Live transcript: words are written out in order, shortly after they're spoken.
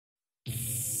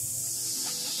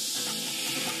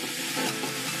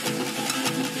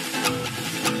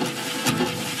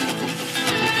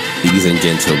Ladies and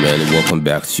gentlemen, welcome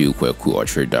back to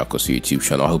KOTWI YouTube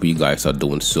channel. I hope you guys are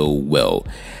doing so well.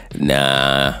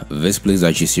 Now, this place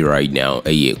that you see right now,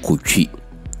 KOTWI.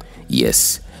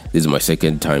 Yes, this is my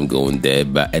second time going there,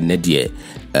 but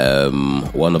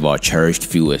one of our cherished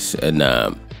viewers and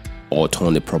on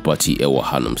the property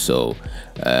Hanum. So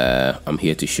I'm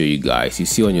here to show you guys. You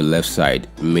see on your left side,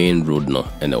 main road no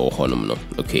and Hanum no.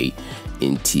 Okay,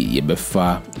 inti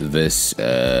yebefa this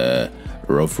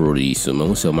rough road so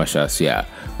me so much as yeah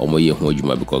omoye ho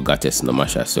adwuma because gates no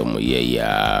much as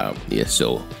yeah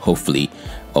so hopefully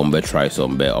try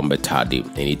some tardy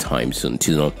anytime soon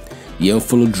you know you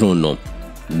follow drone no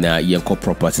na you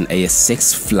property a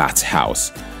 6 flat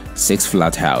house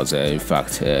in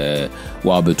fact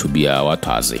while be to be a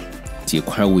watazi ti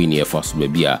kwan we near first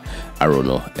baby a aro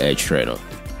no no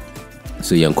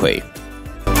so yankwe.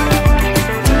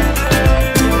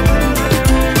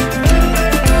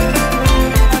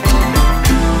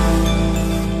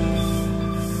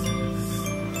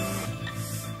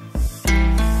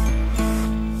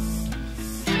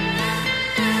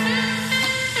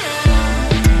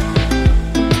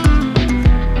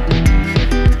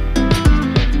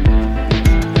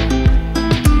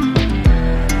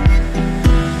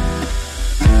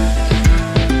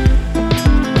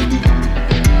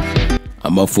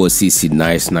 I'm up for CC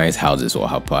nice houses or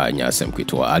hapa nyasem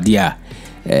kwito adia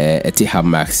eti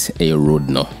max a road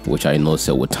no which I know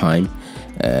so with time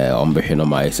on behind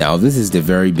myself. This is the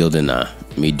very building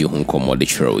made home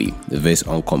commodity this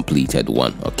uncompleted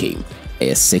one. Okay,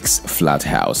 a 6 flat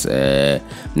house.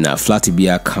 Now flat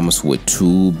bia comes with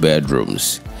 2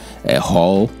 bedrooms, a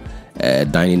hall,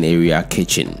 dining area,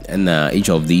 kitchen, and each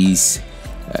of these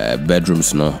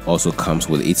bedrooms no also comes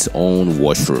with its own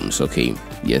washrooms. Okay,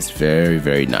 yes,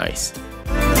 very nice.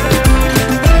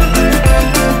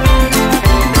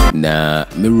 Now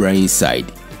mirror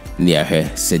inside near her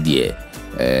said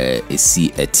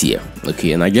see a tier.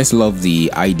 Okay, and I just love the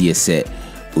idea set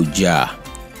uja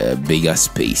bigger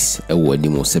space when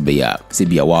you must be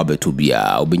wabe to be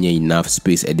enough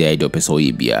space at the idea of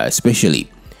especially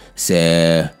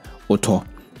say auto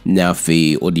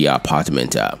nafi or the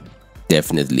apartment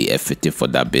definitely effective for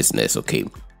that business. Okay,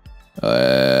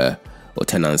 or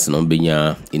tenants no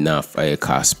binya enough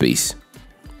car space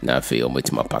na fe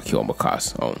omotima park your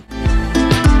cars on.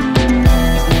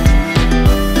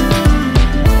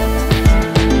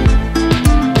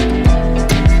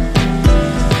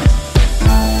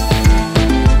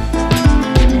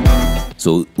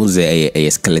 So a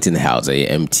skeleton house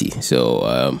empty.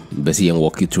 So basically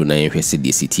walk you through na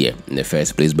city in the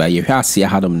first place, but you have see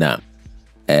how them now.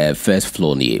 First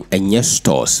floor near and yes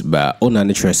stores but on an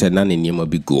interest and none in your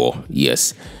big go.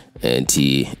 Yes, and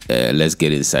let's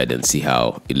get inside and see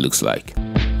how it looks like.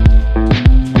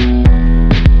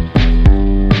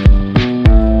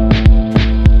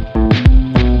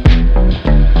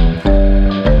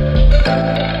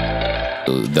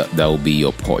 So that will be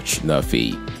your porch. Now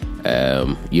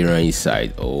you're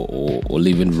inside or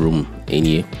living room in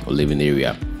here or living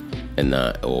area and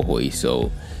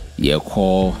so yeah,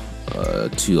 call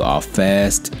to our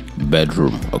first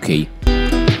bedroom. Okay,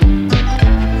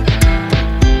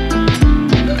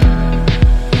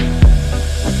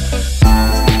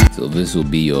 so this will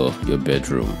be your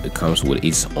bedroom. It comes with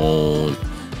its own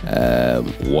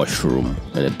washroom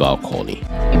and a balcony.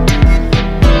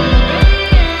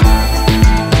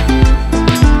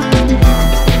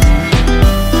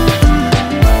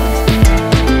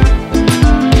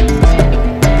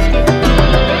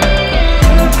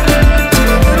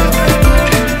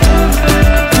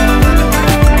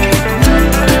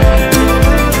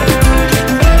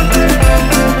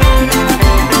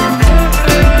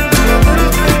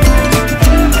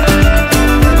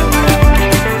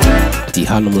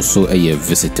 Also a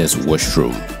visitor's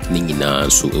washroom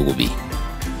so it will be.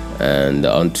 And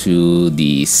onto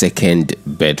the second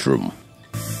bedroom.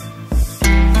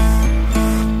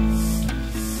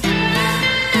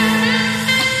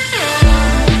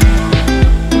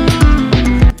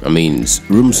 I mean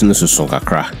rooms no so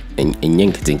kakra and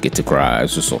yankete kra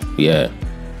so yeah.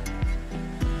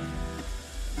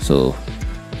 So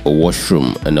a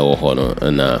washroom and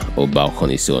a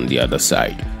balcony is on the other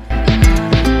side.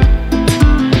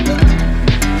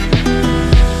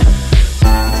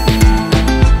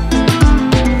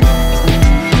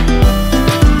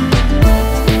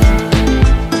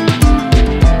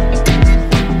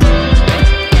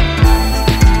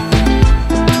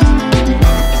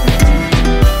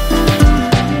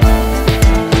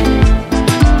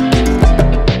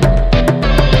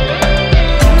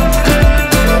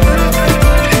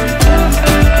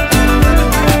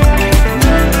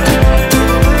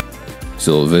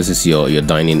 So this is your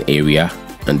dining area,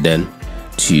 and then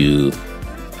to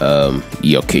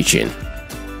your kitchen.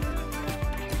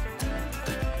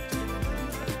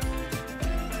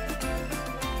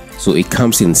 So it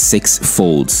comes in 6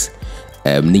 folds.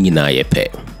 Right?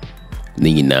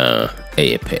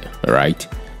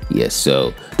 Yes.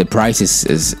 So the price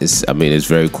is I mean, it's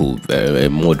very cool,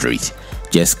 moderate.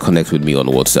 Just connect with me on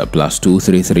WhatsApp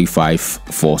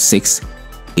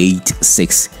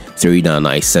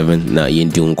 +23354686397. Now you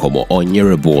don't come on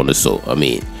your bonus. So I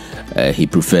mean, he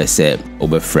prefers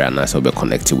over friend as over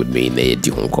connected with me.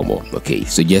 Okay,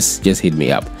 so just hit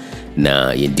me up. Now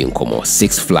you don't come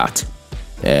 6 flat.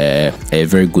 A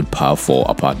very good, powerful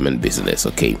apartment business.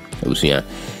 Okay,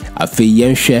 I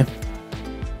feel share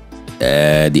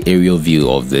the aerial view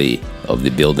of the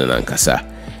building and kasa.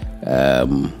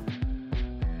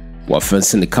 What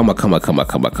fencing the kama.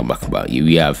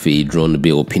 You have a drone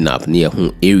be open up near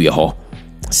home area ho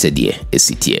said yeah, is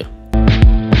it here.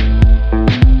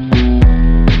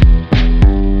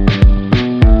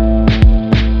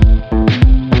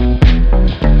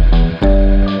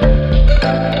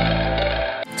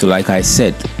 So like I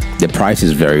said, the price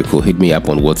is very cool. Hit me up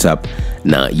on WhatsApp.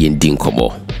 Na yendin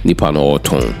komo. Nipa no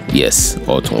auton. Yes,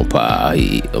 auton pa.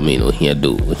 I mean, here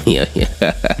do.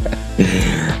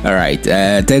 All right.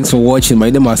 Thanks for watching.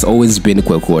 My name has always been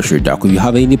KOTWI. If you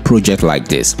have any project like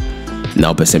this,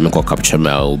 now person me capture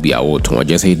mail be auton.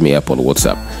 Just hit me up on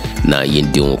WhatsApp. Na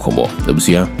yendin komo.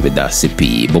 Obusia with that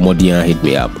CP. Bomodia hit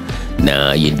me up.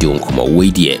 Na yendin komo.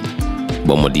 Wait yet.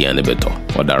 Bomodia ne beto.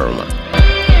 Odaroma.